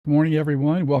Good morning,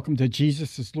 everyone. Welcome to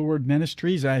Jesus is Lord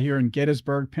Ministries out here in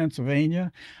Gettysburg,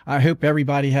 Pennsylvania. I hope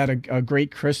everybody had a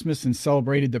great Christmas and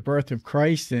celebrated the birth of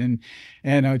Christ and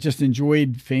just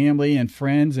enjoyed family and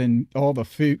friends and all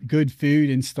the good food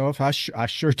and stuff. I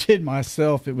sure did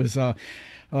myself. It was I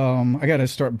got to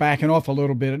start backing off a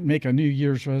little bit and make a New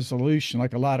Year's resolution,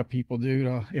 like a lot of people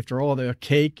do, after all the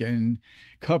cake and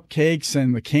cupcakes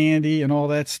and the candy and all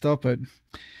that stuff. But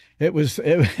it was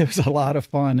a lot of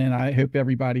fun, and I hope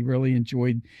everybody really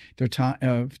enjoyed their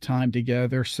time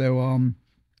together. So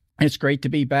it's great to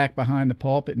be back behind the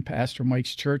pulpit in Pastor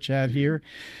Mike's church out here.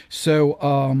 So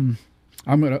I'm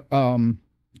gonna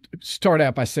start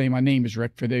out by saying my name is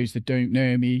Rick. For those that don't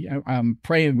know me, I'm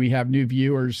praying we have new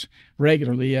viewers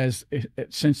regularly, as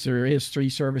since there is 3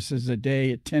 services a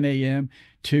day at 10 a.m.,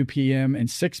 2 p.m., and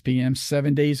 6 p.m.,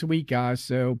 7 days a week, guys.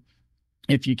 So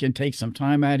if you can take some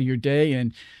time out of your day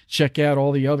and check out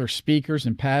all the other speakers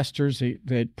and pastors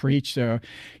that preach,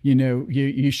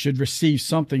 you should receive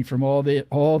something from all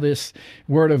this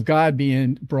word of God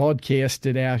being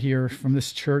broadcasted out here from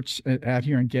this church out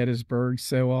here in Gettysburg.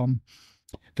 So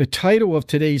the title of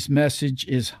today's message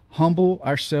is Humble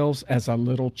Ourselves as a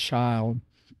Little Child.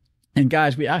 And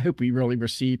guys, I hope we really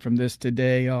receive from this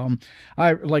today.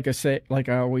 Like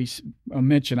I always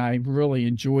mention, I really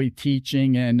enjoy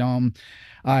teaching, and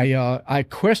I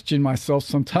question myself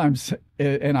sometimes,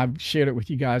 and I've shared it with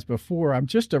you guys before. I'm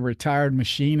just a retired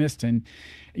machinist, and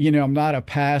I'm not a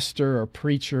pastor or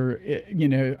preacher.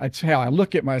 It's how I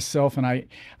look at myself, and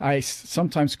I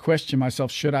sometimes question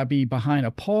myself: should I be behind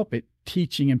a pulpit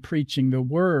teaching and preaching the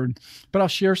word? But I'll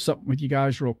share something with you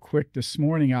guys real quick this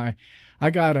morning. I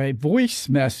got a voice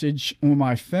message on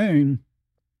my phone,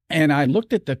 and I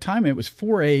looked at the time. It was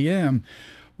 4 a.m.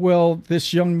 Well,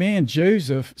 this young man,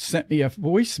 Joseph, sent me a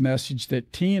voice message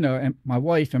that Tina, and my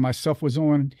wife, and myself was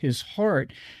on his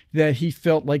heart, that he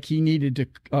felt like he needed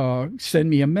to send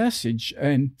me a message.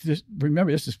 And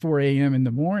remember, this is 4 a.m. in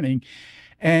the morning.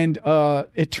 And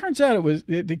it turns out it was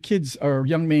the kid's or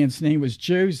young man's name was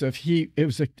Joseph. It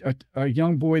was a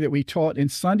young boy that we taught in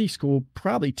Sunday school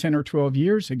probably 10 or 12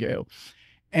 years ago.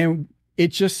 And it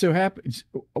just so happens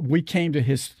we came to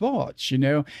his thoughts,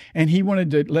 and he wanted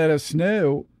to let us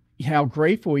know how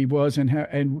grateful he was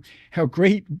and how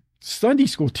great Sunday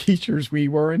school teachers we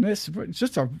were. And this it's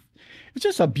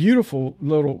just a beautiful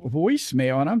little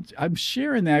voicemail. And I'm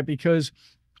sharing that because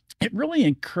it really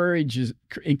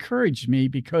encouraged me,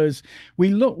 because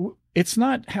it's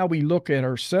not how we look at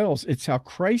ourselves, it's how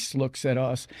Christ looks at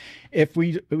us. If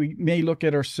we may look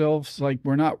at ourselves like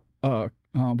we're not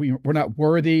we're not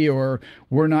worthy, or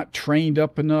we're not trained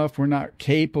up enough, we're not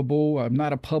capable, I'm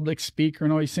not a public speaker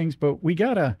and all these things, but we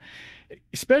gotta,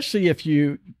 especially if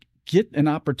you get an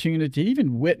opportunity to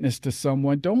even witness to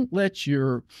someone, don't let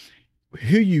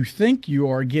who you think you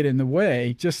are get in the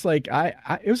way. Just like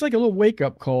it was like a little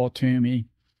wake-up call to me.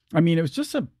 I mean, it was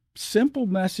just a simple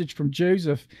message from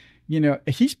Joseph.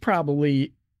 He's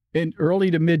probably in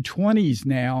early to mid-20s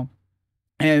now,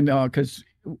 and because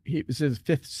he was his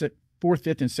fourth,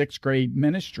 fifth, and sixth grade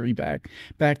ministry back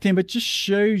then, but just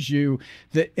shows you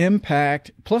the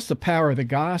impact plus the power of the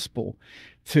gospel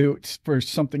for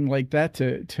something like that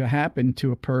to happen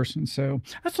to a person. So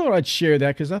I thought I'd share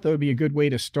that because I thought it'd be a good way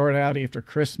to start out after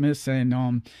Christmas,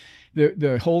 and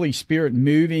the Holy Spirit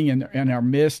moving in our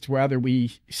midst, whether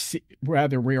we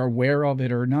are aware of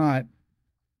it or not.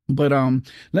 But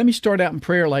let me start out in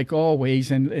prayer like always,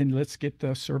 and let's get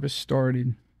the service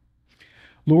started.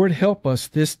 Lord, help us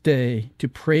this day to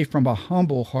pray from a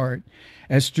humble heart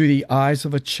as through the eyes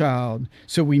of a child,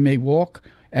 so we may walk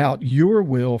out your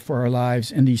will for our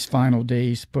lives in these final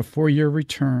days before your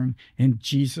return. In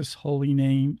Jesus' holy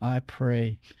name I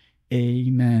pray.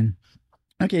 Amen.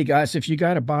 Okay, guys, if you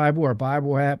got a Bible or a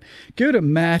Bible app, go to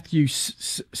Matthew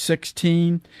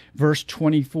 16, verse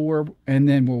 24, and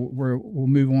then we'll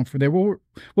move on from there. We'll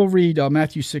read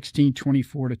Matthew 16,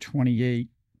 24 to 28.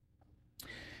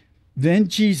 Then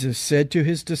Jesus said to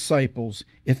his disciples,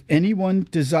 "If anyone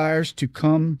desires to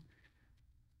come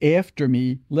after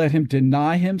me, let him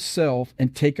deny himself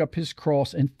and take up his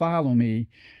cross and follow me.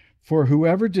 For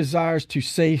whoever desires to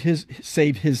save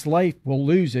his life will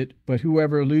lose it, but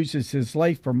whoever loses his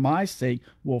life for my sake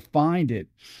will find it.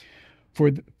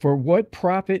 For what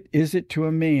profit is it to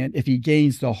a man if he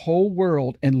gains the whole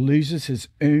world and loses his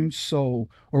own soul?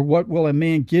 Or what will a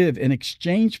man give in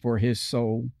exchange for his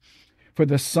soul? For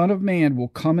the Son of Man will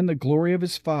come in the glory of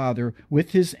his Father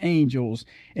with his angels,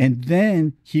 and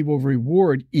then he will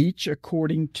reward each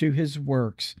according to his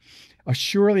works.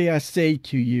 Surely I say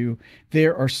to you,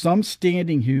 there are some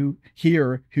standing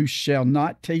here who shall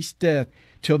not taste death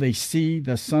till they see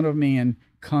the Son of Man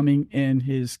coming in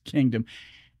his kingdom.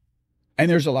 And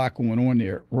there's a lot going on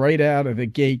there right out of the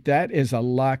gate. That is a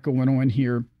lot going on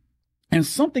here. And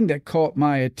something that caught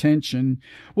my attention,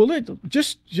 well,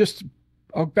 just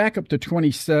I'll back up to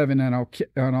 27 and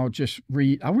I'll just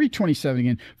read. I'll read 27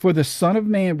 again. For the Son of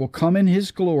Man will come in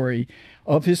his glory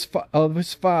of his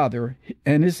Father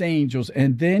and his angels,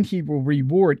 and then he will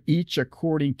reward each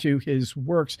according to his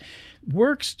works.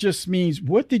 Works just means,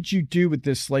 what did you do with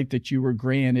this life that you were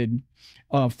granted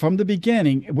from the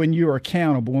beginning, when you were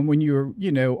accountable and when you were,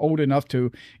 old enough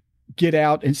to get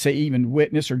out and say even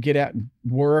witness or get out and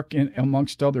work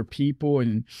amongst other people,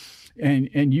 and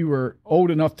you were old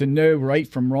enough to know right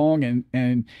from wrong,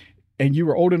 and you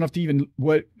were old enough to even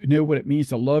know what it means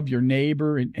to love your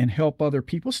neighbor and help other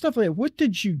people, stuff like that. What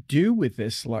did you do with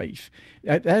this life?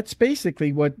 That's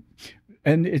basically what,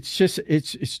 and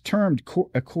it's termed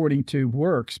according to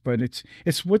works, but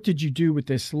it's what did you do with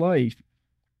this life?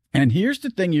 And here's the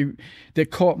thing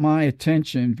that caught my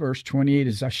attention, verse 28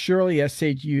 is, surely I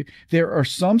say to you, there are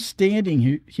some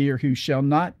standing here who shall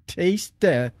not taste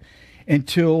death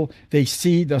until they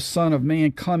see the Son of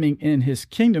Man coming in his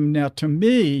kingdom. Now, to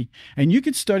me, and you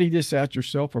can study this out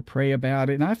yourself or pray about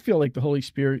it, and I feel like the Holy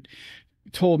Spirit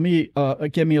told me,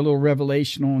 gave me a little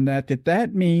revelation on that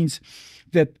means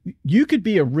that you could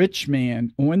be a rich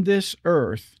man on this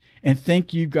earth and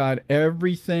think you've got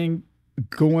everything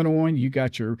going on. You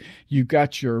got your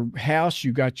house,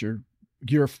 you got your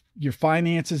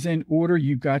finances in order.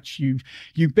 You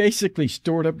basically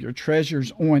stored up your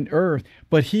treasures on earth.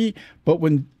 But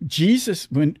when Jesus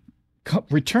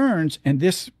returns, and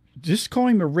just call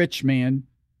him a rich man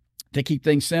to keep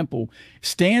things simple,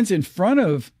 stands in front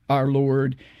of our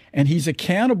Lord, and he's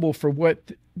accountable for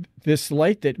what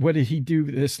did he do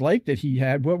with this life that he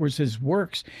had? What was his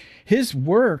works? His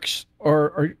works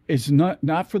is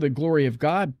not for the glory of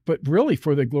God, but really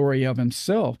for the glory of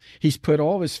himself. He's put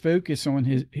all his focus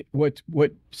on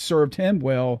what served him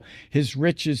well, his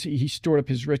riches. He stored up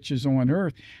his riches on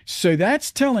earth. So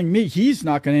that's telling me he's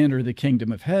not going to enter the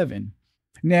kingdom of heaven.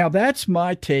 Now, that's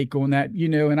my take on that,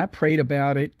 and I prayed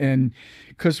about it. And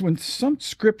because when some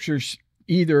scriptures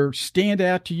either stand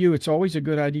out to you, it's always a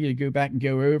good idea to go back and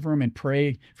go over them and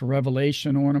pray for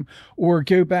revelation on them, or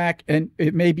go back, and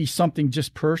it may be something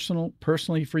just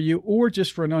personally for you, or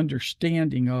just for an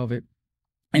understanding of it.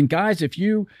 And guys, if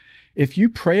you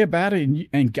pray about it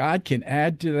and God can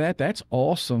add to that, that's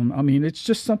awesome. I mean, it's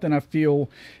just something I feel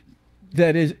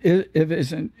that if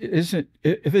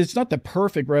it's not the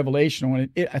perfect revelation on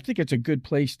it, I think it's a good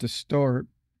place to start.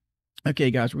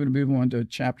 Okay, guys, we're going to move on to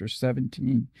chapter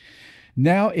 17.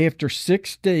 Now, after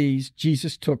 6 days,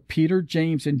 Jesus took Peter,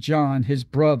 James, and John, his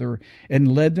brother,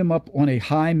 and led them up on a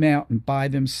high mountain by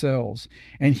themselves.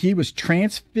 And he was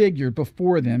transfigured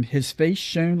before them. His face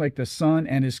shone like the sun,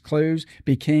 and his clothes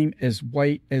became as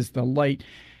white as the light.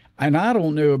 And I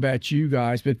don't know about you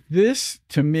guys, but this,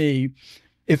 to me,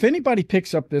 if anybody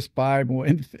picks up this Bible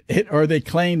or they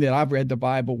claim that I've read the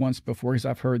Bible once before, because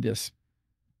I've heard this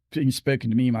being spoken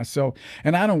to me myself,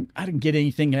 and I didn't get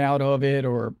anything out of it,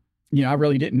 or I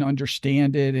really didn't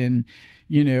understand it, and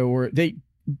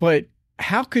but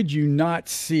how could you not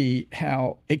see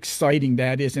how exciting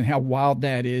that is and how wild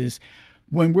that is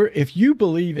if you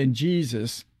believe in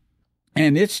Jesus,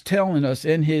 and it's telling us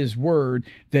in his word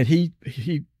that he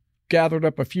gathered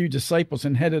up a few disciples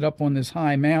and headed up on this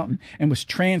high mountain and was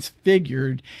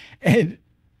transfigured, and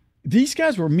these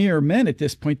guys were mere men at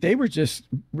this point. They were just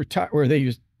retired, or they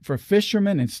used for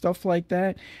fishermen and stuff like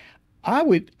that. I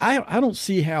don't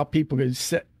see how people could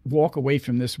walk away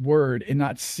from this word and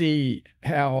not see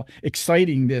how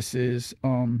exciting this is.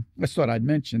 I thought I'd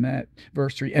mention that,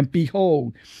 verse 3. And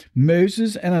behold,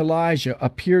 Moses and Elijah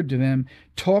appeared to them,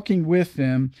 talking with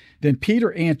them. Then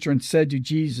Peter answered and said to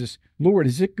Jesus, Lord,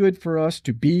 is it good for us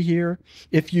to be here?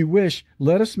 If you wish,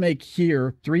 let us make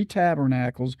here 3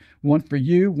 tabernacles, one for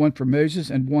you, one for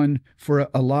Moses, and one for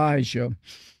Elijah.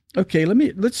 Okay,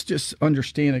 let's just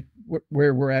understand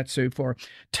where we're at so far.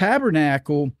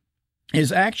 Tabernacle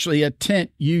is actually a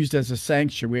tent used as a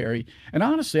sanctuary. And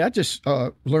honestly, I just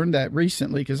learned that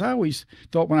recently, because I always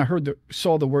thought when I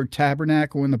saw the word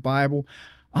tabernacle in the Bible,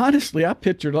 honestly, I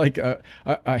pictured like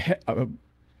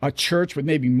a church with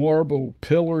maybe marble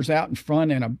pillars out in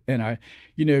front and a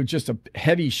just a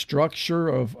heavy structure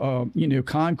of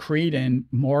concrete and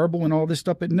marble and all this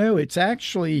stuff. But no, it's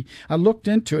actually, I looked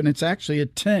into it, and it's actually a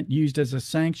tent used as a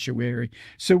sanctuary.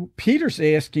 So Peter's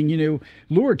asking,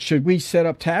 Lord, should we set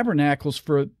up tabernacles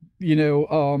for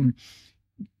the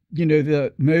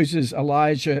Moses,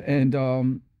 Elijah,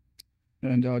 and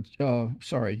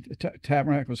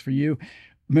tabernacles for you?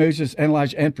 Moses and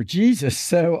Elijah and for Jesus.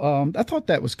 So I thought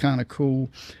that was kind of cool.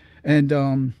 And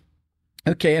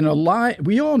okay, and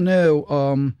we all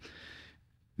know.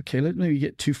 Okay, let me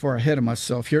get too far ahead of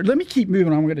myself here. Let me keep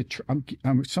moving. I'm going to.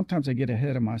 Sometimes I get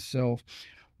ahead of myself.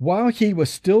 While he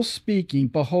was still speaking,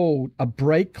 behold, a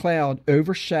bright cloud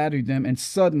overshadowed them, and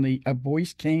suddenly a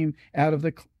voice came out of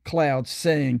the cloud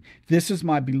saying, "This is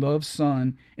my beloved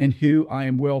Son, in whom I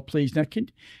am well pleased." Now,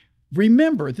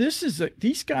 remember,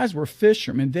 these guys were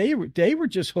fishermen. They were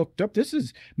just hooked up. This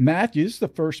is Matthew. This is the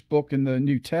first book in the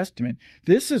New Testament.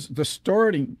 This is the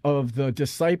starting of the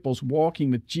disciples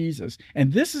walking with Jesus,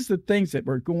 and this is the things that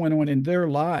were going on in their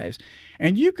lives.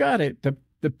 And you got it. The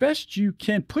best you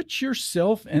can put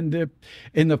yourself in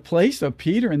the place of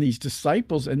Peter and these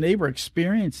disciples, and they were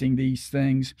experiencing these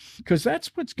things, because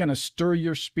that's what's going to stir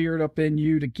your spirit up in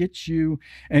you to get you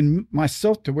and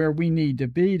myself to where we need to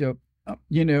be. To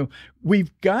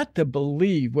we've got to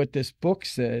believe what this book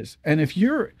says. And if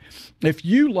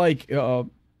you like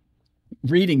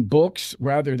reading books,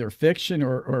 whether they're fiction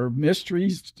or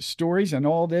mysteries, stories, and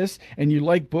all this, and you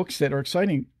like books that are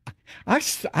exciting, I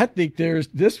think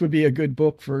this would be a good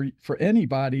book for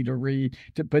anybody to read.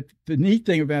 But the neat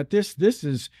thing about this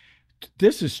is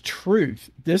truth.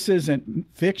 This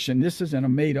isn't fiction. This isn't a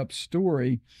made up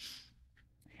story.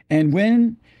 And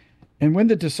when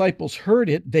the disciples heard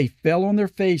it, they fell on their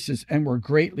faces and were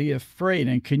greatly afraid.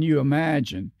 And can you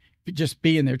imagine just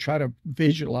being there? Try to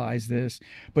visualize this.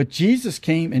 But Jesus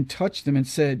came and touched them and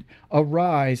said,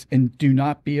 "Arise and do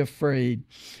not be afraid."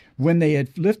 When they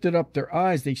had lifted up their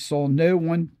eyes, they saw no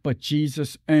one but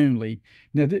Jesus only.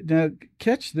 Now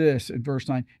catch this at verse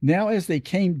 9. Now as they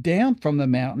came down from the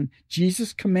mountain,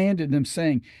 Jesus commanded them,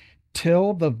 saying,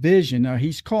 "Tell the vision." Now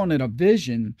he's calling it a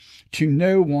vision, "to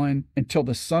no one until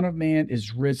the Son of Man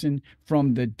is risen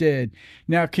from the dead."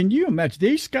 Now, can you imagine?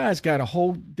 These guys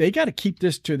they got to keep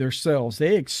this to themselves.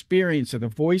 They experience the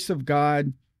voice of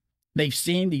God. They've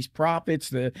seen these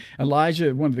prophets,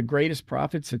 Elijah, one of the greatest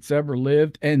prophets that's ever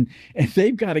lived, and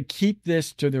they've got to keep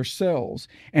this to themselves.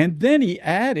 And then he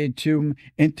added to them,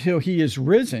 "until he is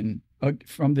risen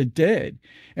from the dead."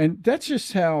 And that's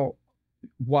just how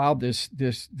wild this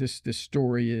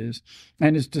story is.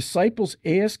 And his disciples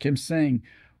asked him, saying,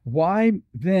 "Why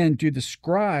then do the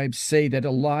scribes say that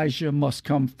Elijah must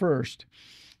come first?"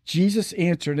 Jesus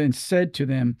answered and said to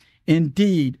them,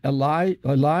 "Indeed,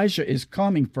 Elijah is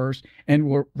coming first and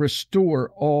will restore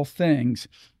all things.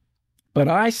 But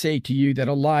I say to you that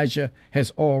Elijah has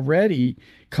already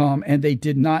come, and they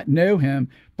did not know him,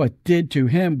 but did to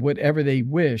him whatever they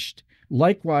wished.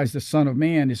 Likewise, the Son of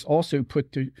Man is also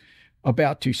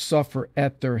about to suffer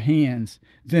at their hands."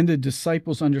 Then the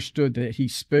disciples understood that he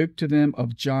spoke to them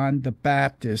of John the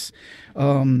Baptist.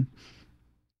 That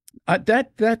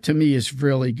to me is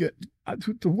really good.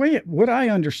 What I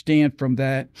understand from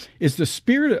that is the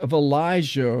spirit of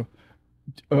Elijah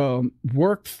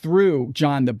worked through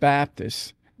John the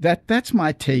Baptist. That's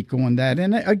my take on that.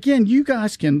 And again, you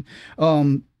guys can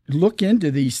look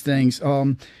into these things.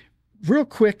 Real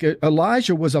quick,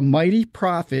 Elijah was a mighty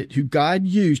prophet who God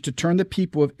used to turn the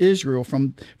people of Israel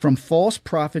from false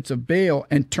prophets of Baal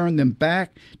and turn them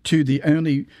back to the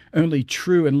only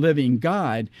true and living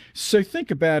God. So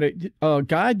think about it.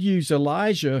 God used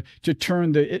Elijah to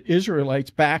turn the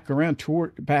Israelites back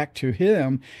to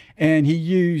him, and he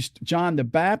used John the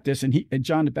Baptist, and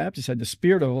John the Baptist had the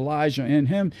spirit of Elijah in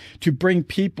him to bring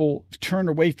people to turn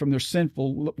away from their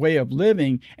sinful way of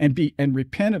living and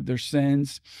repent of their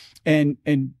sins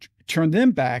and turn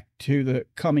them back to the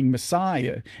coming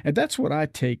Messiah. And that's what I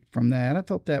take from that. I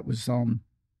thought that was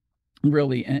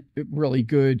really, really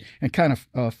good, and kind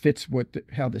of fits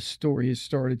how the story has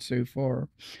started so far.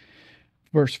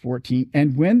 Verse 14,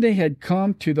 and when they had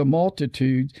come to the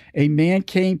multitudes, a man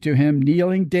came to him,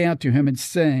 kneeling down to him and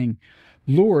saying,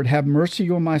 "Lord, have mercy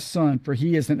on my son, for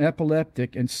he is an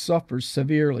epileptic and suffers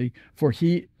severely, for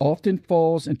he often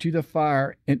falls into the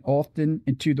fire and often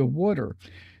into the water.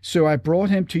 So I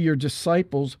brought him to your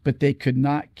disciples, but they could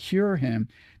not cure him."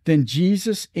 Then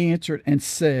Jesus answered and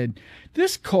said,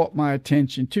 this caught my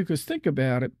attention too, because think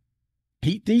about it.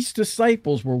 These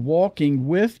disciples were walking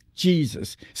with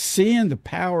Jesus, seeing the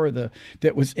power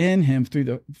that was in him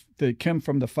that came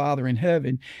from the Father in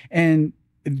heaven, and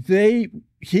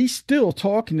he's still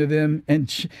talking to them,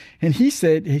 and he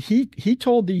said he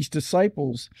told these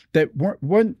disciples that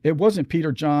it wasn't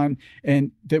Peter, John, and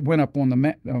that went up on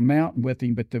the mountain with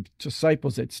him, but the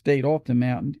disciples that stayed off the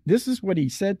mountain. This is what he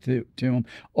said to him: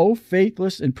 "O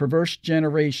faithless and perverse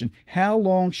generation, how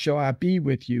long shall I be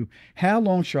with you? How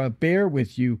long shall I bear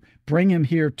with you? Bring him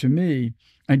here to me."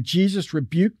 And Jesus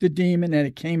rebuked the demon, and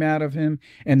it came out of him,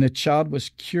 and the child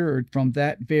was cured from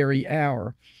that very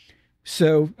hour.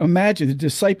 So imagine the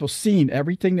disciples seeing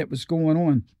everything that was going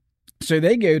on. So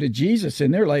they go to Jesus,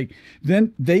 and they're like,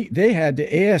 then they had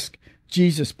to ask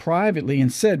Jesus privately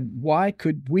and said, why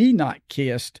could we not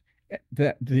cast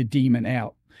the demon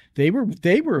out? They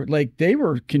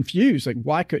were confused. Like,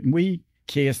 why couldn't we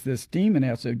cast this demon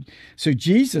out? So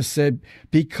Jesus said,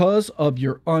 because of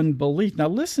your unbelief. Now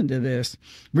listen to this.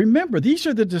 Remember, these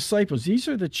are the disciples. These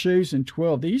are the chosen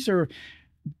 12. These are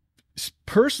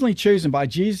personally chosen by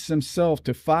Jesus himself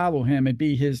to follow him and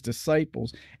be his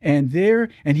disciples. And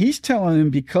he's telling them,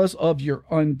 because of your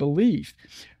unbelief.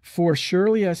 For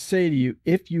surely I say to you,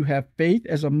 if you have faith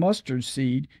as a mustard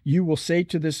seed, you will say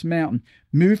to this mountain,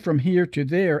 move from here to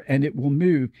there, and it will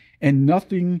move, and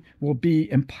nothing will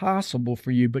be impossible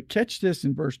for you. But catch this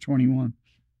in verse 21.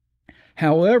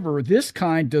 However, this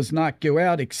kind does not go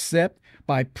out except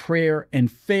by prayer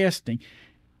and fasting.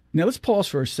 Now let's pause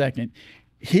for a second.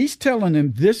 He's telling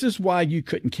them this is why you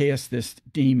couldn't cast this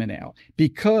demon out,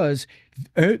 because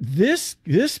this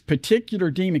particular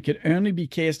demon could only be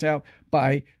cast out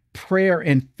by prayer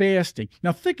and fasting.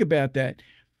 Now think about that.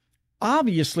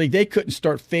 Obviously, they couldn't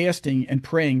start fasting and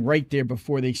praying right there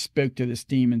before they spoke to this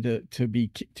demon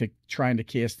to trying to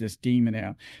cast this demon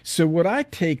out. So what I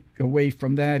take away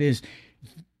from that is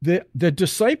the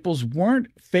disciples weren't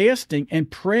fasting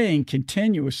and praying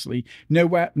continuously, no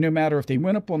matter if they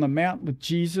went up on the mountain with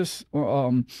Jesus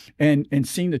and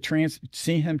seen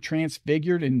him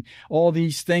transfigured and all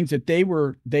these things, that they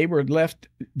were left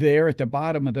there at the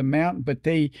bottom of the mountain. But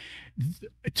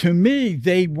to me,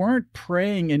 they weren't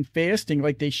praying and fasting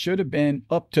like they should have been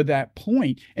up to that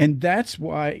point, and that's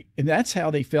how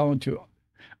they fell into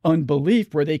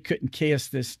unbelief, where they couldn't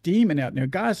cast this demon out. Now,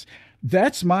 guys,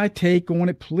 that's my take on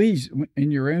it. Please,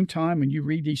 in your own time, when you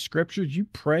read these scriptures, you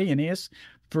pray and ask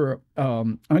for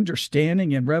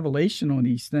understanding and revelation on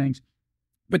these things.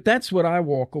 But that's what I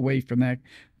walk away from that,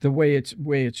 the way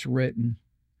it's written.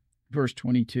 Verse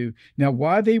 22. Now,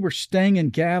 while they were staying in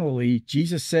Galilee,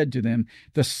 Jesus said to them,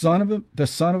 the Son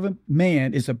of a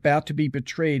Man is about to be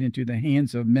betrayed into the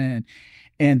hands of men,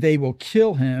 and they will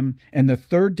kill him, and the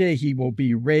third day he will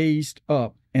be raised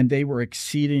up. And they were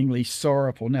exceedingly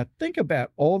sorrowful. Now, think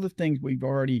about all the things we've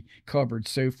already covered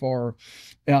so far.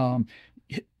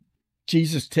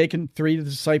 Jesus taking 3 of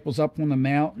the disciples up on the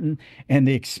mountain, and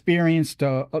they experienced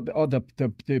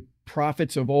the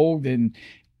prophets of old, and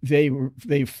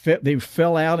they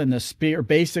fell out in the spirit.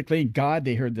 Basically,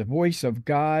 they heard the voice of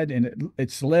God, and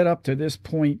it's led up to this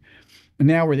point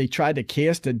now where they tried to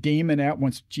cast a demon out.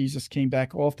 Once Jesus came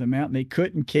back off the mountain, they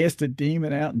couldn't cast a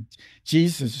demon out, and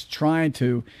Jesus is trying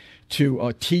to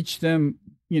teach them,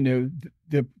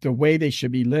 the way they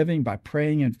should be living by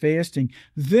praying and fasting.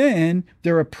 Then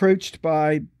they're approached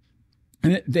by,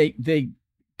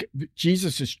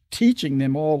 Jesus is teaching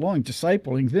them all along,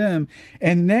 discipling them,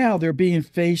 and now they're being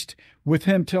faced with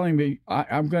him telling me,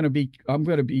 I'm going to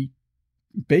be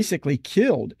basically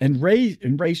killed and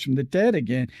raised from the dead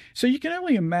again. So you can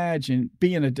only imagine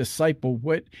being a disciple,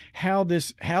 how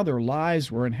their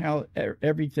lives were and how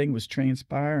everything was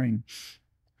transpiring.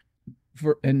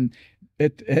 And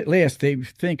at last they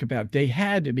think about it, they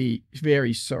had to be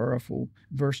very sorrowful.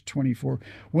 Verse 24,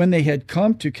 when they had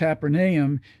come to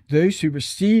Capernaum, those who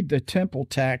received the temple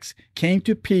tax came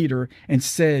to Peter and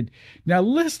said, now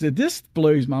listen, this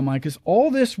blows my mind, because all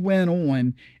this went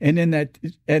on,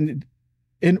 and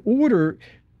in order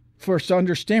for us to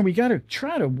understand, we got to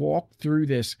try to walk through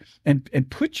this and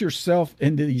put yourself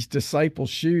into these disciples'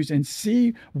 shoes and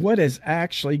see what is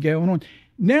actually going on.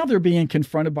 Now they're being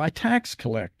confronted by tax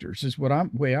collectors, is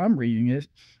way I'm reading it.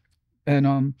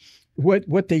 And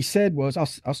what they said was,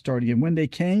 I'll start again. When they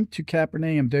came to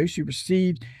Capernaum, those who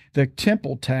received the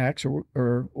temple tax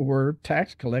or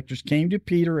tax collectors came to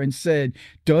Peter and said,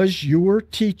 does your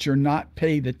teacher not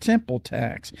pay the temple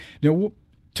tax? Now,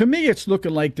 to me, it's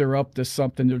looking like they're up to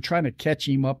something. They're trying to catch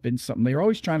him up in something. They're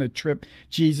always trying to trip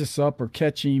Jesus up or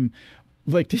catch him.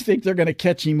 Like, they think they're going to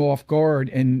catch him off guard,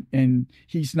 and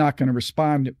he's not going to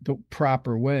respond the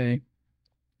proper way.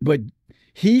 But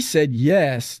he said,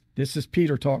 yes, this is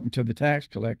Peter talking to the tax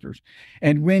collectors.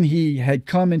 And when he had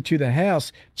come into the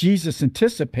house, Jesus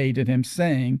anticipated him,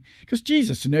 saying, because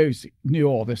Jesus knew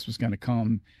all this was going to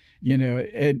come,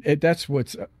 and that's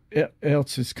what's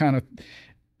else is kind of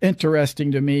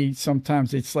interesting to me.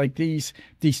 Sometimes it's like these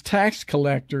tax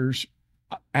collectors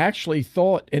actually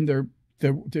thought in the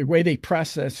way they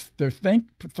process their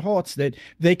thoughts that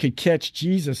they could catch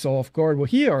Jesus off guard. Well,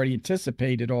 he already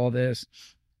anticipated all this.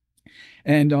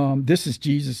 And this is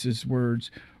Jesus's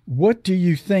words. What do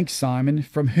you think, Simon?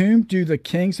 From whom do the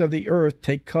kings of the earth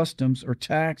take customs or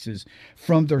taxes?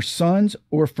 From their sons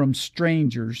or from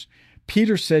strangers?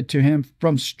 Peter said to him,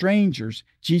 from strangers.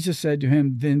 Jesus said to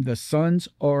him, then the sons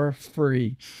are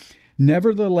free.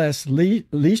 Nevertheless,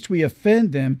 lest we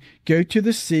offend them, go to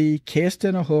the sea, cast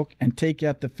in a hook, and take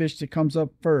out the fish that comes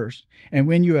up first. And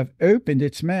when you have opened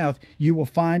its mouth, you will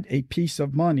find a piece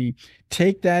of money.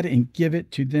 Take that and give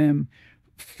it to them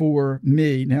for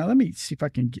me. Now, let me see if I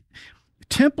can get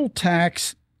temple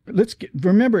tax.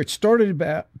 Remember, it started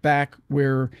back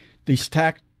where these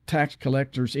tax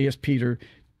collectors asked Peter,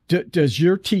 does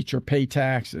your teacher pay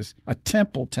taxes? A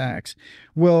temple tax.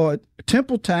 Well, a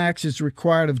temple tax is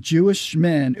required of Jewish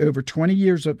men over 20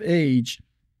 years of age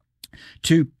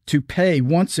to pay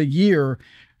once a year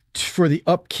for the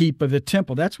upkeep of the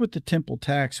temple. That's what the temple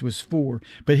tax was for.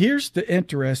 But here's the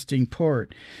interesting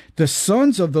part. The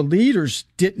sons of the leaders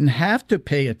didn't have to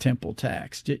pay a temple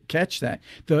tax. Catch that.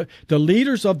 The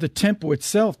leaders of the temple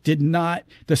itself did not,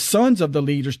 the sons of the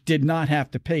leaders did not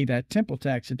have to pay that temple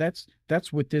tax. And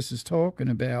that's what this is talking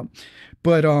about.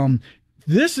 But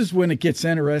this is when it gets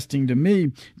interesting to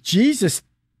me. Jesus,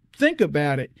 think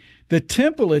about it. The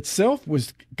temple itself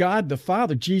was God the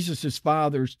Father, Jesus'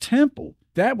 Father's temple.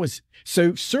 That was,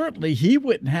 so certainly he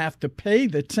wouldn't have to pay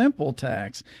the temple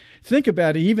tax. Think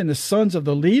about it. Even the sons of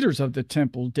the leaders of the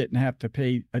temple didn't have to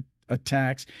pay a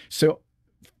tax. So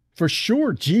for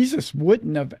sure, Jesus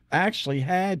wouldn't have actually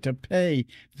had to pay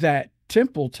that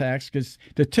temple tax because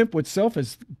the temple itself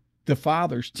is the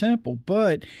Father's temple.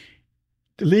 But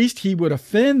at least he would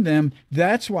offend them.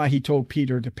 That's why he told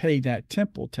Peter to pay that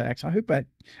temple tax. I hope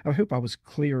I was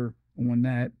clear on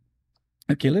that.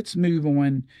 Okay, let's move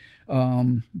on. Let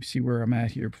me see where I'm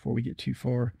at here before we get too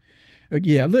far. I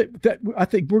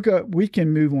think we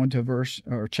can move on to verse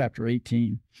or chapter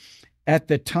 18. At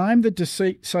the time the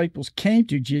disciples came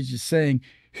to Jesus saying,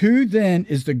 who then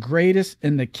is the greatest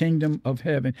in the kingdom of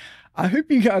heaven? I hope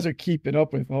you guys are keeping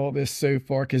up with all this so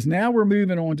far, because now we're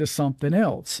moving on to something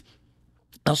else.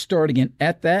 I'll start again.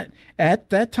 At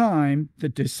that time, the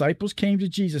disciples came to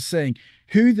Jesus saying,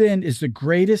 who then is the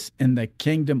greatest in the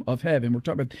kingdom of heaven? We're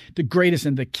talking about the greatest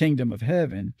in the kingdom of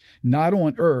heaven, not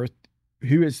on earth.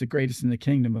 Who is the greatest in the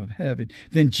kingdom of heaven?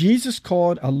 Then Jesus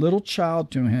called a little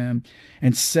child to him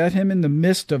and set him in the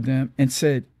midst of them and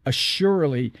said,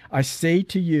 assuredly, I say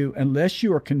to you, unless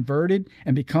you are converted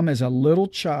and become as a little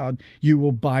child, you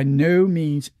will by no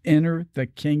means enter the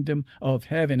kingdom of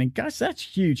heaven. And guys, that's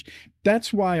huge.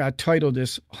 That's why I titled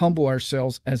this, Humble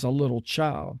Ourselves as a Little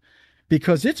Child,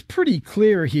 because it's pretty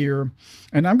clear here.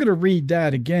 And I'm going to read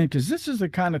that again, because this is the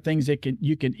kind of things that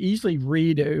you can easily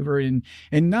read over and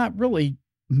not really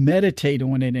meditate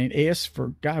on it and ask for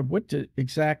God, what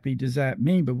exactly does that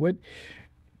mean? But what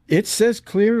it says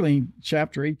clearly,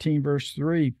 chapter 18, verse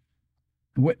 3.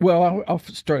 Well, I'll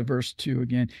start at verse 2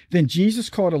 again. Then Jesus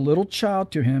called a little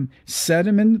child to him, set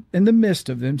him in the midst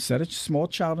of them, set a small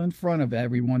child in front of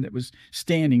everyone that was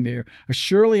standing there.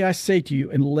 Surely I say to you,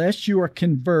 unless you are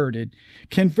converted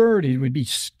would be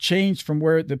changed from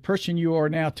where the person you are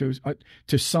now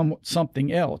to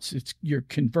something else. You're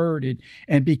converted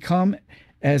and become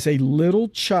as a little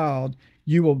child,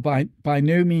 you will by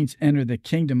no means enter the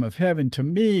kingdom of heaven. To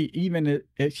me, even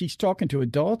as he's talking to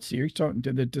adults here, he's talking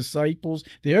to the disciples.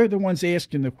 They're the ones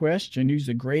asking the question, who's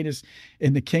the greatest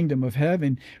in the kingdom of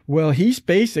heaven? Well, he's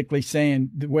basically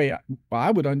saying, the way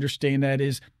I would understand that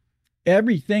is,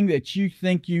 everything that you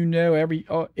think you know,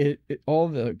 all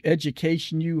the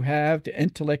education you have, the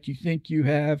intellect you think you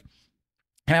have,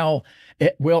 how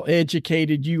well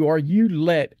educated you are, you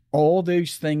let all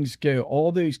those things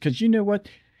go, because you know what?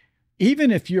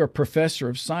 Even if you're a professor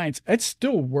of science, it's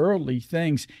still worldly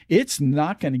things. It's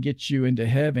not going to get you into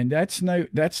heaven. That's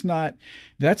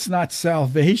not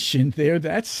salvation there.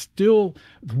 That's still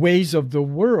ways of the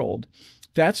world.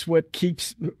 That's what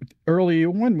keeps early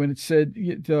on when it said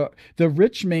the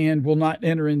rich man will not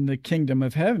enter in the kingdom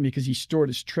of heaven because he stored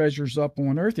his treasures up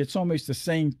on earth. It's almost the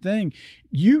same thing.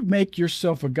 You make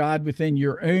yourself a God within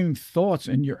your own thoughts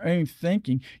and your own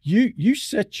thinking. You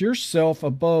set yourself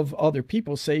above other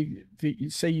people. Say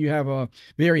you have a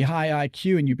very high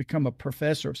IQ and you become a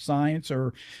professor of science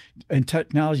or in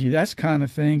technology, that's kind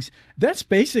of things. That's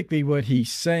basically what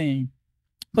he's saying.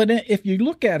 But if you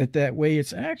look at it that way,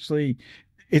 it's actually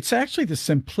the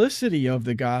simplicity of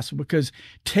the gospel, because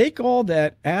take all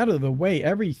that out of the way,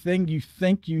 everything you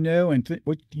think you know and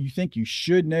what you think you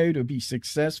should know to be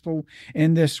successful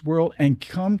in this world, and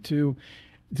come to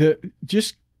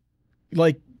just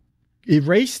like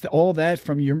erase all that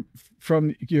from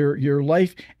your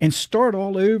life and start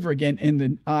all over again in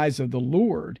the eyes of the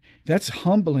Lord. That's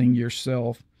humbling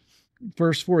yourself.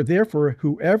 verse 4, therefore,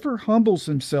 whoever humbles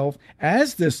himself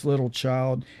as this little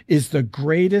child is the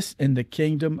greatest in the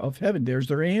kingdom of heaven. There's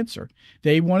their answer.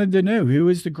 They wanted to know who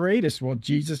is the greatest. Well,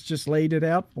 Jesus just laid it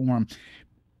out for them.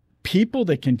 People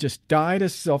that can just die to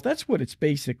self. That's what it's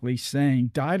basically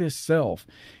saying. Die to self.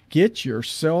 Get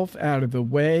yourself out of the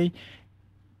way.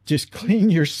 Just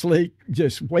clean your slate,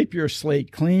 just wipe your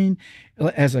slate clean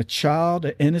as a child,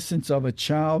 the innocence of a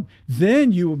child.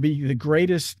 Then you will be the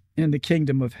greatest in the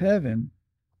kingdom of heaven.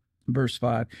 Verse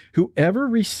 5, whoever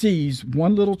receives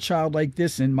one little child like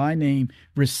this in my name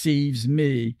receives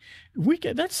me.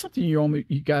 That's something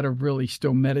you got to really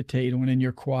still meditate on in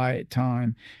your quiet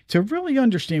time to really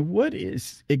understand what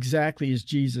exactly is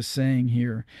Jesus saying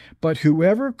here. But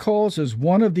whoever causes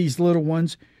one of these little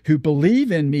ones who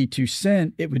believe in me to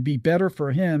sin, it would be better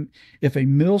for him if a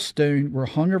millstone were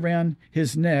hung around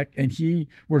his neck and he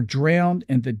were drowned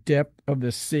in the depth of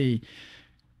the sea.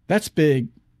 That's big.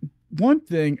 One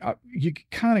thing you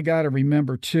kind of got to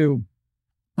remember too,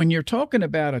 when you're talking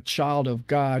about a child of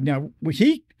God, now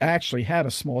he actually had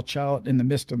a small child in the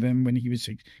midst of them when he was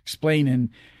explaining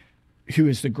who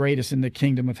is the greatest in the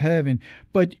kingdom of heaven.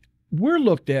 But we're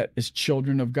looked at as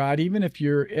children of God, even if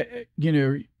you're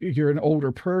an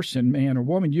older person, man or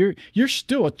woman, you're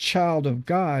still a child of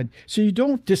God. So you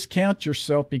don't discount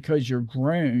yourself because you're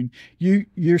grown.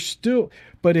 You're still,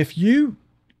 but if you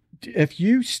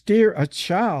steer a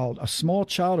small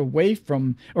child away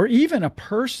from, or even a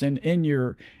person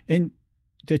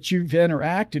that you've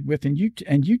interacted with, and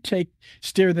you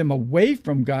steer them away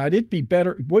from God, it'd be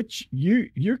better.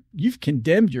 You've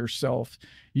condemned yourself.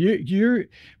 You're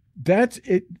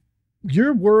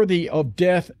worthy of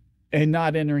death and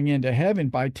not entering into heaven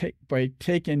by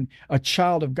taking a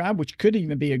child of God, which could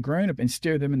even be a grown up, and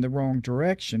steer them in the wrong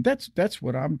direction. That's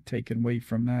what I'm taking away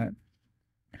from that.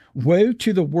 Woe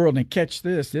to the world, and catch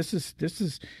this. This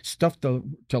is stuff to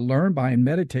learn by and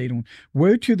meditate on.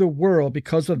 Woe to the world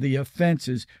because of the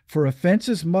offenses, for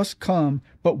offenses must come,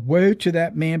 but woe to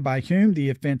that man by whom the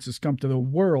offenses come. To the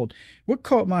world. What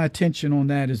caught my attention on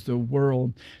that is the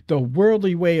world, the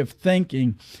worldly way of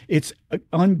thinking. It's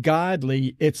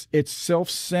ungodly. It's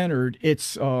self-centered.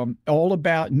 It's all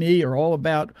about me, or all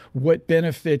about what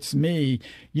benefits me.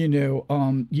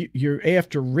 You're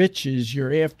after riches.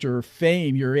 You're after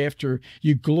fame. You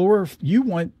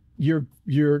want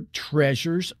your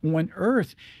treasures on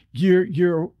earth.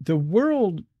 The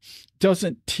world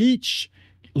doesn't teach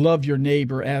love your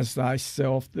neighbor as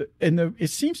thyself. It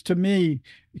seems to me,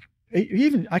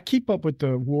 even I keep up with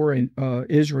the war in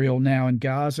Israel now in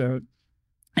Gaza,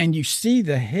 and you see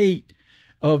the hate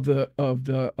of the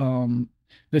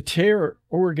terror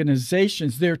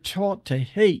organizations. They're taught to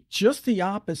hate, just the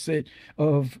opposite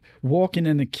of walking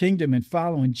in the kingdom and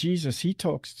following Jesus. He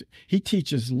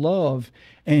teaches love,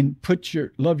 and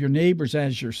love your neighbors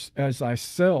as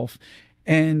thyself.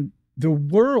 And the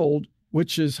world,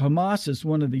 which is Hamas, is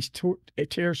one of these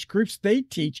terrorist groups, they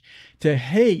teach to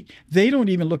hate. They don't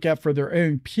even look out for their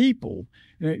own people.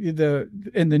 In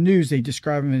the news, they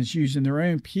describe them as using their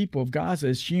own people of Gaza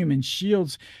as human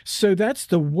shields. So that's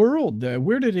the world, though.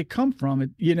 Where did it come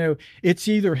from? It's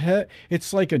either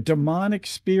it's like a demonic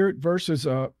spirit versus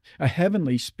a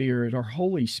heavenly spirit or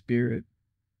Holy Spirit.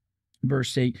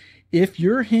 Verse 8, if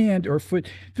your hand or foot,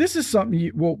 this is something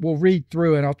we'll read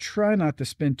through, and I'll try not to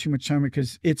spend too much time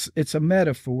because it's a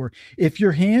metaphor. If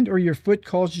your hand or your foot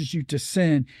causes you to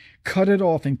sin, cut it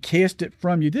off and cast it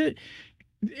from you.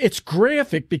 It's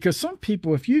graphic because some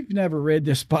people, if you've never read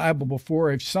this Bible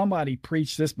before, if somebody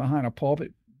preached this behind a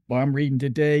pulpit, well, I'm reading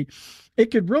today,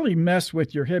 it could really mess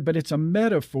with your head, but it's a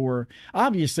metaphor.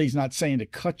 Obviously, he's not saying to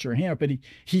cut your hand, but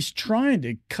he's trying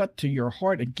to cut to your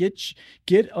heart and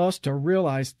get us to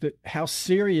realize that how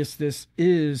serious this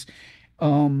is,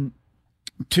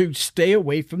 to stay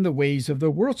away from the ways of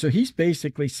the world. So he's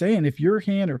basically saying, if your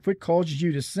hand or foot causes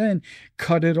you to sin,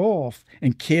 cut it off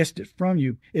and cast it from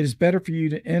you. It is better for you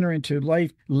to enter into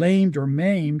life lamed or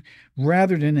maimed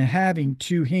rather than having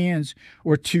 2 hands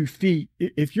or 2 feet.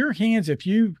 If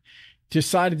you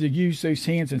decided to use those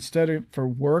hands instead of for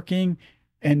working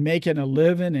and making a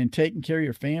living and taking care of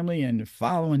your family and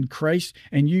following Christ,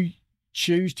 and you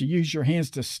choose to use your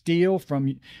hands to steal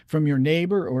from your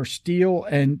neighbor, or steal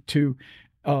and to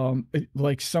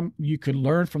you could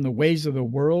learn from the ways of the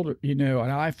world, an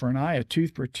eye for an eye, a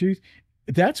tooth for a tooth.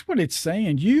 That's what it's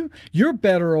saying. You're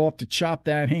better off to chop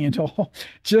that hand off,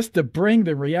 just to bring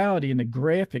the reality and the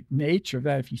graphic nature of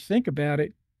that, if you think about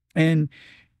it, and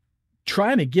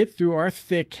trying to get through our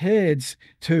thick heads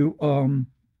to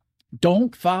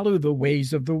don't follow the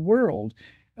ways of the world.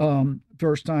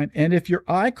 Verse 9, and if your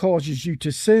eye causes you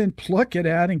to sin, pluck it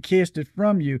out and cast it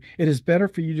from you. It is better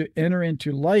for you to enter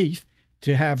into life,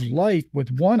 to have life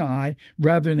with one eye,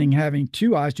 rather than having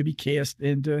two eyes to be cast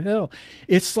into hell.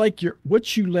 It's like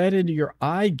what you let into your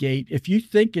eye gate. If you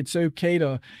think it's okay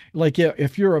to, like,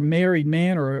 if you're a married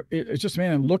man or it's just a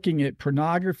man looking at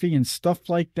pornography and stuff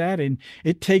like that, and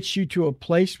it takes you to a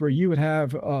place where you would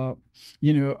have,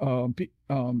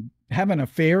 have an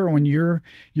affair on your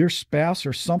spouse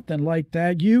or something like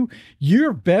that,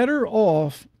 you're better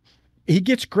off. He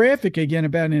gets graphic again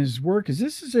about in his work, because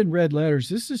this is in red letters.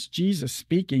 This is Jesus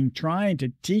speaking, trying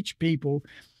to teach people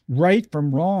right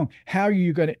from wrong, how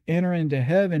you're going to enter into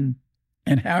heaven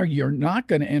and how you're not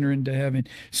going to enter into heaven.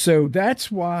 So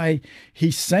that's why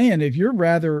he's saying, if you're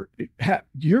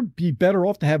be better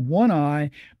off to have one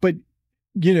eye, but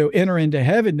enter into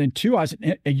heaven than two eyes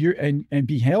and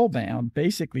be hellbound.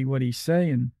 Basically, what he's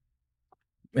saying.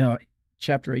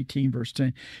 Chapter 18, verse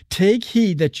 10. Take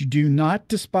heed that you do not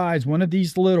despise one of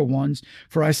these little ones,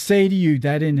 for I say to you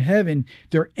that in heaven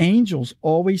their angels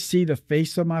always see the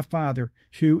face of my Father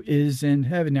who is in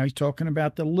heaven. Now he's talking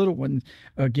about the little ones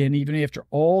again, even after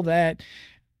all that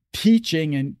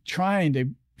teaching and trying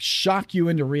to shock you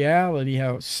into reality,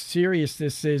 how serious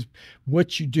this is,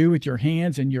 what you do with your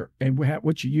hands and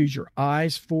what you use your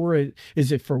eyes for.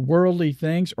 Is it for worldly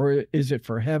things or is it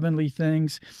for heavenly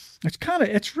things?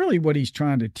 It's really what he's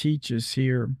trying to teach us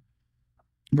here.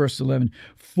 Verse 11,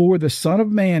 for the Son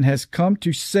of Man has come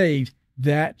to save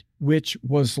that which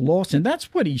was lost. And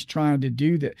that's what he's trying to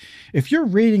do. That if you're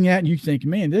reading that and you think,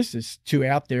 man, this is too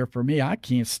out there for me, I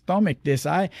can't stomach this.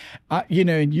 And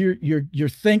you're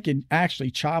thinking actually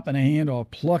chopping a hand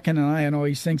off, plucking an eye and all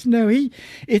these things. No,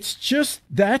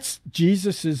 that's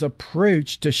Jesus's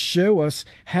approach to show us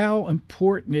how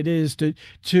important it is to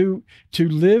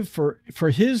live for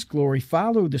his glory,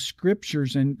 follow the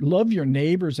scriptures and love your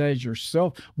neighbors as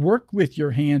yourself, work with your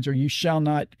hands or you shall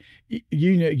not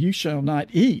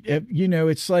eat.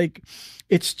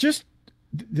 It's just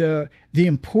the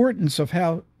importance of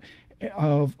how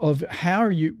what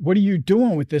are you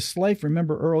doing with this life?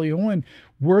 Remember early on,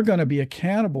 we're going to be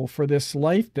accountable for this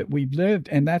life that we've lived.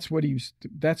 And that's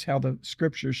how the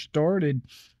scripture started.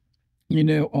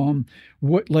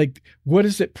 What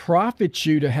does it profit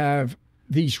you to have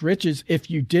these riches if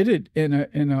you did it in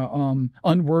a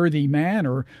unworthy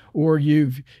manner, or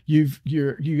you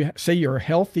say you're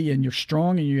healthy and you're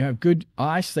strong and you have good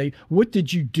eyesight? What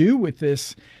did you do with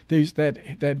those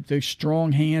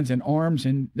strong hands and arms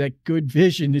and that good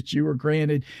vision that you were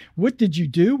granted? What did you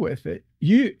do with it?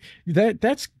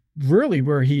 That's really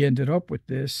where he ended up with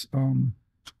this.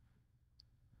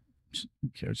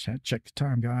 Okay, I just had to check the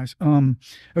time, guys.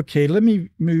 Okay, let me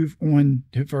move on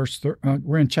to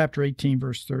we're in chapter 18,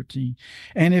 verse 13.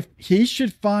 And if he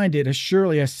should find it,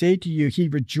 surely I say to you, he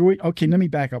rejoice. Okay, let me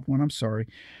back up one. I'm sorry.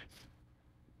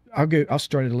 I'll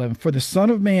start at 11. For the Son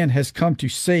of Man has come to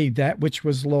save that which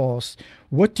was lost.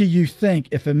 What do you think?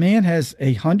 If a man has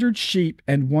 100 sheep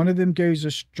and one of them goes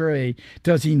astray,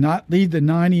 does he not leave the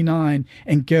 99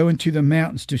 and go into the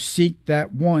mountains to seek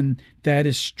that one that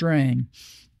is straying?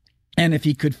 And if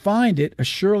he could find it,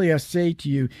 surely I say to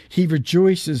you, he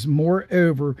rejoices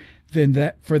moreover than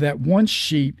that for that one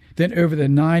sheep than over the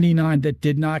 99 that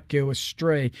did not go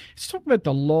astray. It's talking about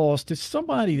the lost. It's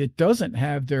somebody that doesn't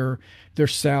have their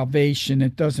salvation,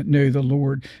 that doesn't know the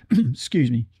Lord.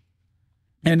 Excuse me.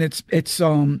 And it's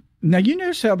now you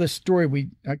notice how this story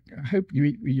I hope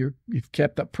you've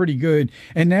kept up pretty good.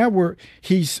 And now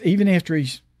he's even after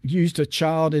he's used a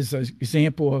child as an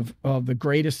example of the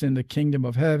greatest in the kingdom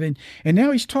of heaven. And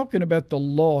now he's talking about the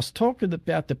lost, talking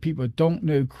about the people who don't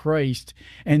know Christ.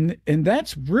 And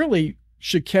that's really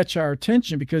should catch our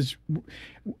attention, because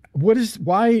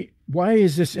why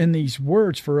is this in these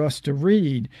words for us to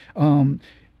read?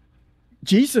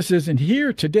 Jesus isn't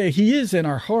here today. He is in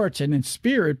our hearts and in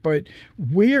spirit, but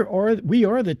we are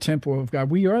the temple of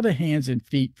God. We are the hands and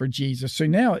feet for Jesus. So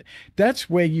now that's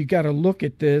where you got to look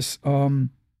at this,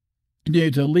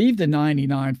 to leave the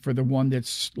 99 for the one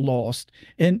that's lost,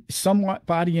 and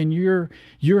somebody in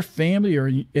your family or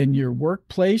in your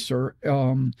workplace, or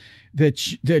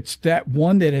that's that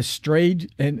one that has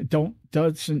strayed and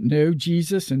doesn't know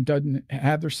Jesus and doesn't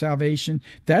have their salvation.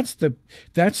 That's the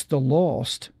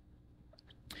lost.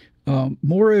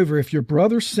 Moreover, if your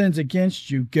brother sins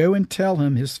against you, go and tell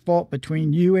him his fault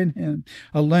between you and him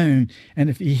alone. And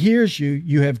if he hears you,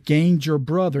 you have gained your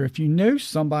brother. If you know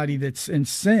somebody that's in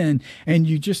sin and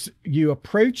you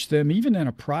approach them, even in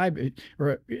a private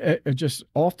or just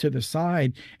off to the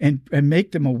side, and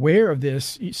make them aware of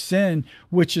this sin,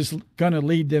 which is going to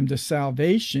lead them to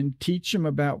salvation, teach them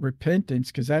about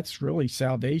repentance, because that's really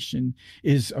salvation,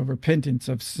 is a repentance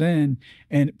of sin.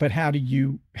 But how do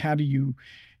you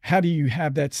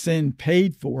have that sin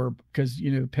paid for? Because,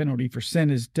 the penalty for sin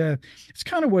is death. It's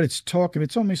kind of what it's talking.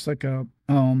 It's almost like a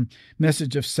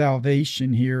message of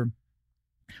salvation here.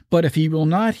 But if he will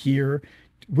not hear,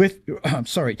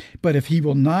 but if he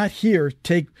will not hear,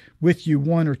 take with you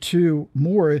one or two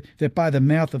more, that by the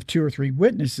mouth of two or three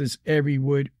witnesses every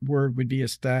word would be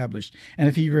established. And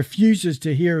if he refuses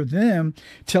to hear them,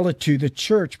 tell it to the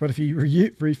church. But if he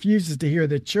refuses to hear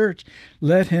the church,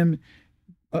 let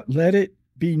it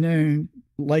be known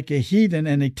like a heathen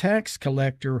and a tax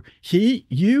collector.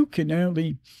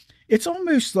 It's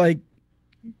almost like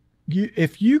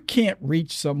if you can't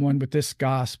reach someone with this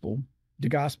gospel, the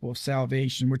gospel of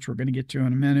salvation, which we're going to get to in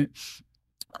a minute,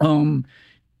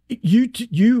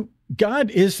 God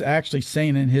is actually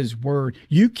saying in his word,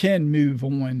 you can move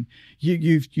on.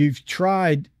 You've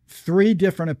tried three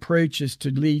different approaches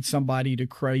to lead somebody to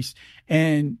Christ.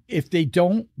 And if they've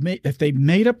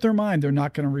made up their mind they're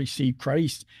not going to receive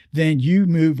Christ, then you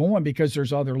move on, because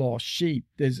there's other lost sheep,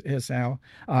 is how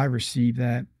I receive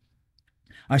that.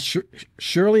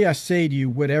 Surely I say to you,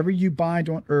 whatever you bind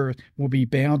on earth will be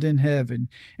bound in heaven,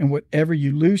 and whatever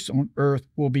you loose on earth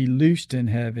will be loosed in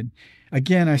heaven.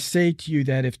 Again, I say to you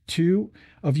that if two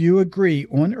of you agree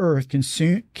on earth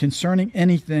concerning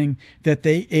anything that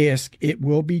they ask, it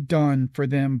will be done for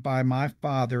them by my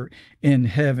Father in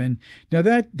heaven.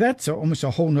 Now that's almost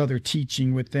a whole nother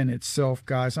teaching within itself,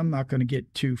 guys. I'm going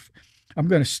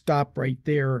to stop right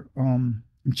there in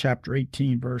chapter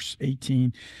 18, verse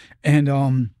 18.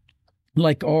 And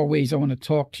like always, I want to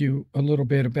talk to you a little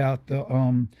bit about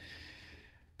the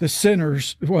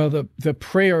sinners, the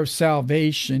prayer of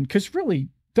salvation, because really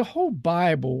the whole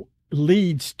Bible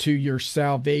leads to your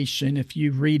salvation if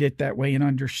you read it that way and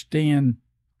understand.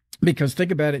 Because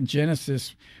think about it, in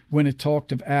Genesis, when it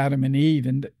talked of Adam and Eve,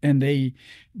 and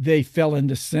they fell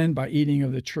into sin by eating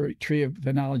of the tree of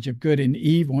the knowledge of good and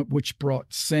evil, which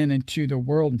brought sin into the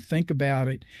world. And think about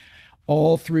it,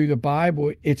 all through the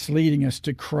Bible, it's leading us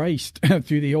to Christ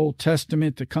through the Old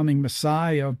Testament, the coming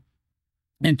Messiah,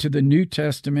 and to the New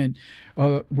Testament,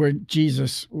 where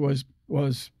Jesus was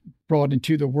brought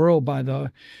into the world by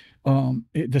the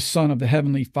Son of the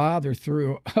Heavenly Father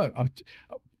through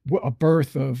a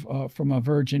birth from a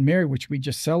Virgin Mary, which we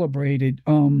just celebrated.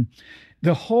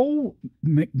 The whole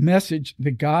message, the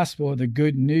gospel, the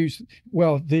good news,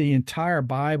 the entire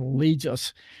Bible leads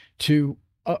us to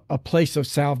a place of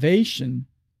salvation.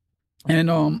 And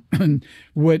the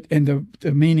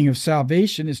meaning of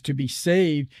salvation is to be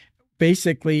saved.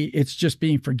 Basically, it's just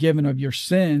being forgiven of your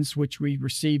sins, which we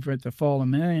received with the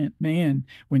fallen man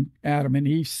when Adam and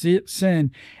Eve sinned,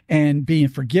 and being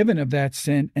forgiven of that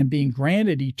sin and being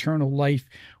granted eternal life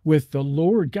with the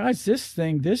Lord. Guys, this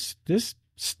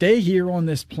stay here on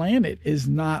this planet is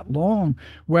not long.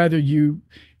 Whether you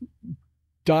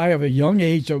die of a young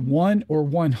age of 1 or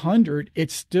 100,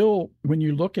 it's still, when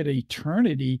you look at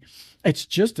eternity, it's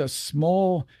just a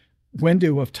small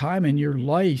window of time in your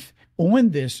life on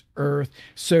this earth.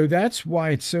 So that's why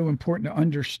it's so important to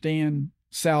understand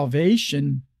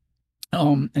salvation.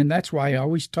 And that's why I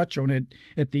always touch on it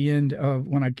at the end of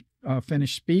when I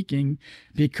finish speaking,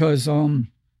 because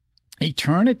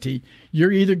eternity,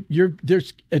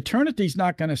 eternity's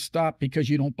not going to stop because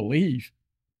you don't believe.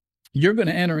 You're going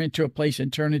to enter into a place,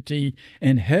 eternity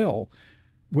in hell,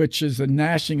 which is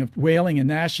wailing and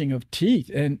gnashing of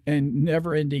teeth, and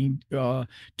never-ending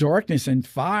darkness and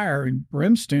fire and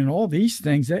brimstone, all these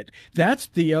things. That's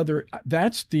the other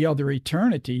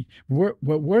eternity. What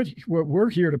we're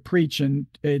here to preach,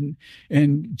 and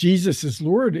Jesus is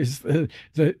Lord, is the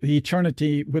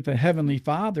eternity with the Heavenly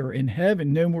Father in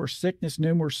heaven. No more sickness,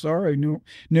 no more sorrow,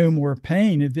 no more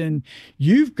pain. And then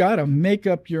you've got to make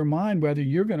up your mind whether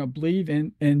you're going to believe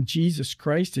in Jesus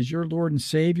Christ as your Lord and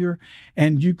Savior.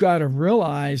 And you've got to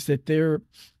realize that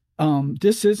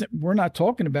we're not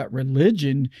talking about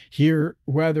religion here,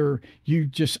 whether you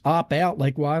just opt out,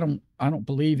 like, well, I don't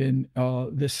believe in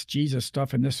this Jesus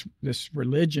stuff and this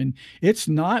religion. It's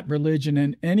not religion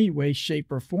in any way,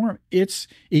 shape, or form. It's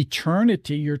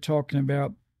eternity. You're talking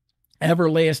about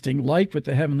everlasting life with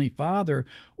the Heavenly Father,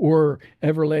 or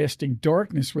everlasting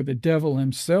darkness with the devil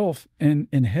himself in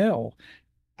hell.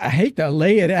 I hate to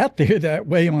lay it out there that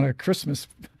way on a Christmas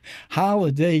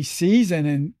holiday season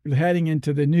and heading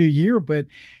into the new year, but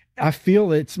I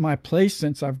feel it's my place,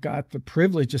 since I've got the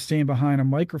privilege of standing behind a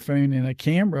microphone and a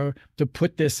camera, to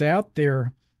put this out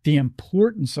there, the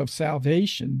importance of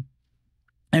salvation.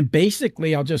 And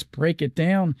basically, I'll just break it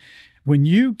down. When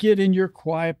you get in your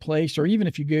quiet place, or even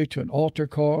if you go to an altar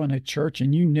call in a church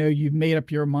and you know you've made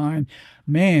up your mind,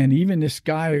 man, even this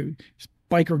guy,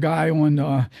 biker guy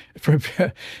on for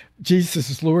Jesus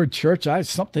is Lord Church,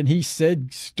 something he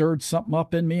said stirred something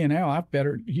up in me, and now I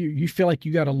better, you feel like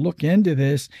you got to look into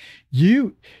this.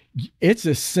 It's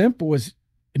as simple as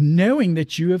knowing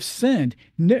that you have sinned.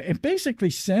 No, and basically,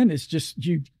 sin is just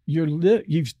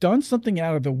you've done something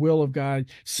out of the will of God,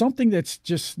 something that's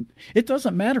just, it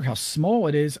doesn't matter how small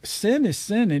it is. Sin is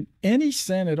sin, and any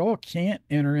sin at all can't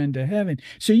enter into heaven.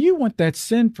 So you want that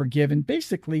sin forgiven.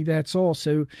 Basically, that's all.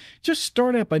 So just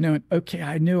start out by knowing, okay,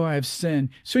 I know I have sinned.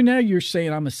 So now you're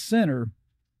saying I'm a sinner.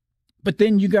 But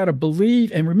then you got to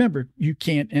believe, and remember, you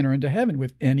can't enter into heaven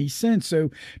with any sin.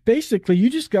 So basically, you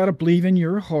just got to believe in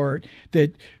your heart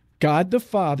that God the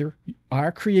Father,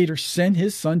 our Creator, sent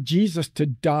His Son Jesus to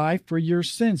die for your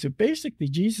sins. So basically,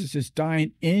 Jesus is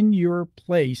dying in your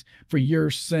place for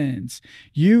your sins.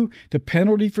 The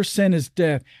penalty for sin is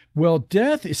death. Well,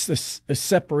 death is a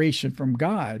separation from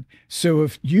God. So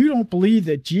if you don't believe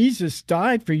that Jesus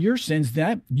died for your sins,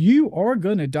 that you are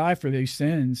going to die for those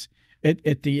sins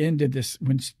at the end of this,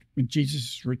 when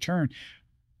Jesus returns.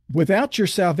 Without your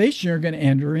salvation, you're going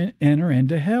to enter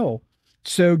into hell.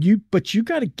 So but you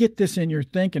got to get this in your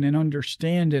thinking and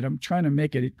understand it. I'm trying to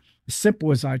make it as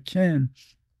simple as I can.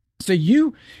 So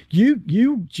you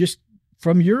just,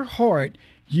 from your heart,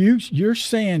 you're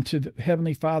saying to the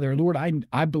Heavenly Father, Lord,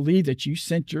 I believe that you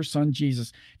sent your Son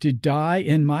Jesus to die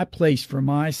in my place for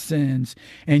my sins,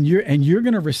 and you're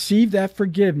going to receive that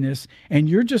forgiveness, and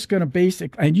you're just going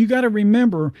to and you got to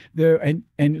remember and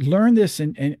learn this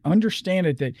and understand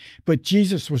it, but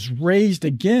Jesus was raised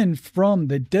again from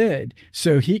the dead,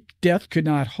 so death could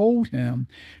not hold him.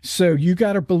 So you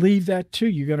got to believe that too.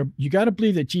 You got to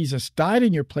believe that Jesus died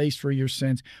in your place for your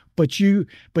sins, but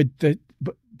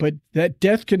that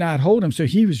death could not hold him. So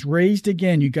he was raised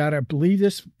again. You got to believe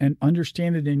this and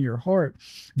understand it in your heart.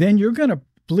 Then you're going to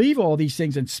believe all these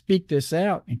things and speak this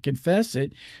out and confess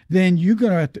it. Then you're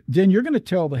going to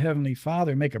tell the Heavenly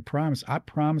Father, make a promise. I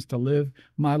promise to live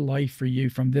my life for you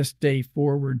from this day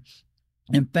forward.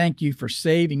 And thank you for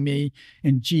saving me.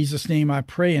 In Jesus' name I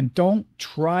pray. And don't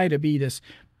try to be this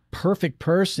perfect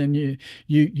person.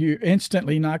 You're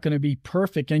instantly not going to be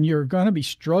perfect, and you're going to be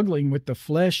struggling with the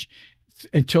flesh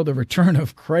until the return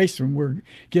of Christ, when we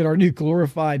get our new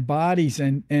glorified bodies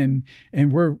and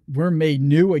we're made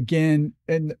new again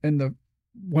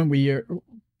when we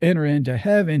enter into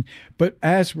heaven. But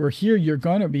as we're here,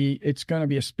 it's going to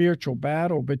be a spiritual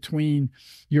battle between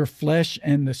your flesh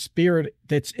and the spirit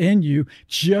that's in you.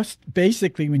 Just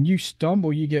basically, when you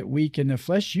stumble, you get weak in the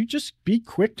flesh, you just be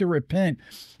quick to repent,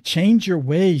 change your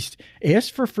ways,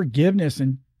 ask for forgiveness,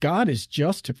 and God is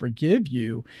just to forgive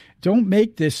you. Don't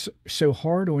make this so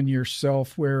hard on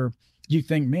yourself where you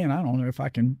think, man, I don't know if I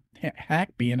can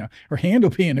handle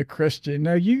being a Christian.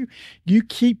 No,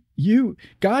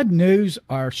 God knows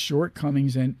our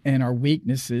shortcomings and our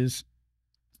weaknesses.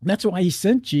 That's why he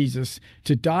sent Jesus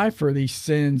to die for these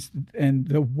sins. And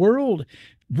the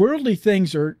worldly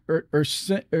things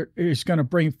is going to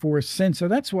bring forth sin. So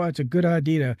that's why it's a good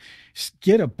idea to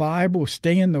get a Bible,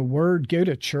 stay in the Word, go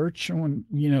to church on,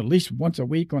 at least once a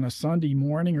week on a Sunday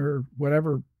morning, or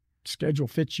whatever schedule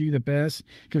fits you the best,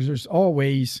 because there's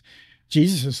always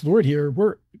Jesus is Lord here.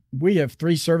 We have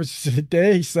 3 services a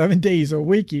day, 7 days a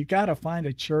week. You got to find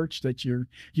a church that you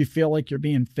feel like you're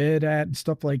being fed at and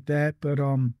stuff like that. But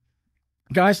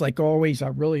guys, like always, I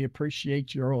really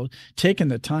appreciate you all taking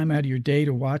the time out of your day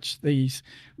to watch these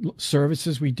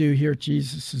services we do here at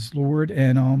Jesus is Lord.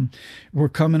 And we're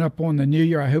coming up on the new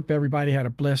year. I hope everybody had a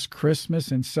blessed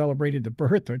Christmas and celebrated the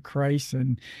birth of Christ.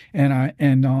 And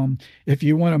if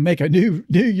you want to make a New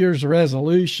Year's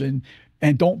resolution,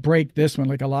 and don't break this one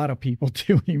like a lot of people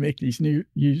do when you make these New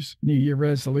Year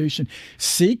resolution,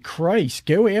 seek Christ.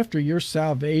 Go after your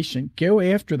salvation. Go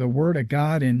after the Word of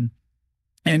God, and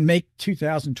make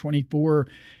 2024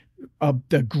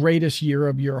 the greatest year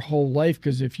of your whole life.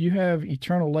 Because if you have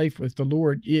eternal life with the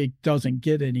Lord, it doesn't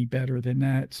get any better than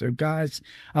that. So guys,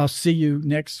 I'll see you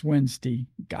next Wednesday.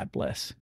 God bless.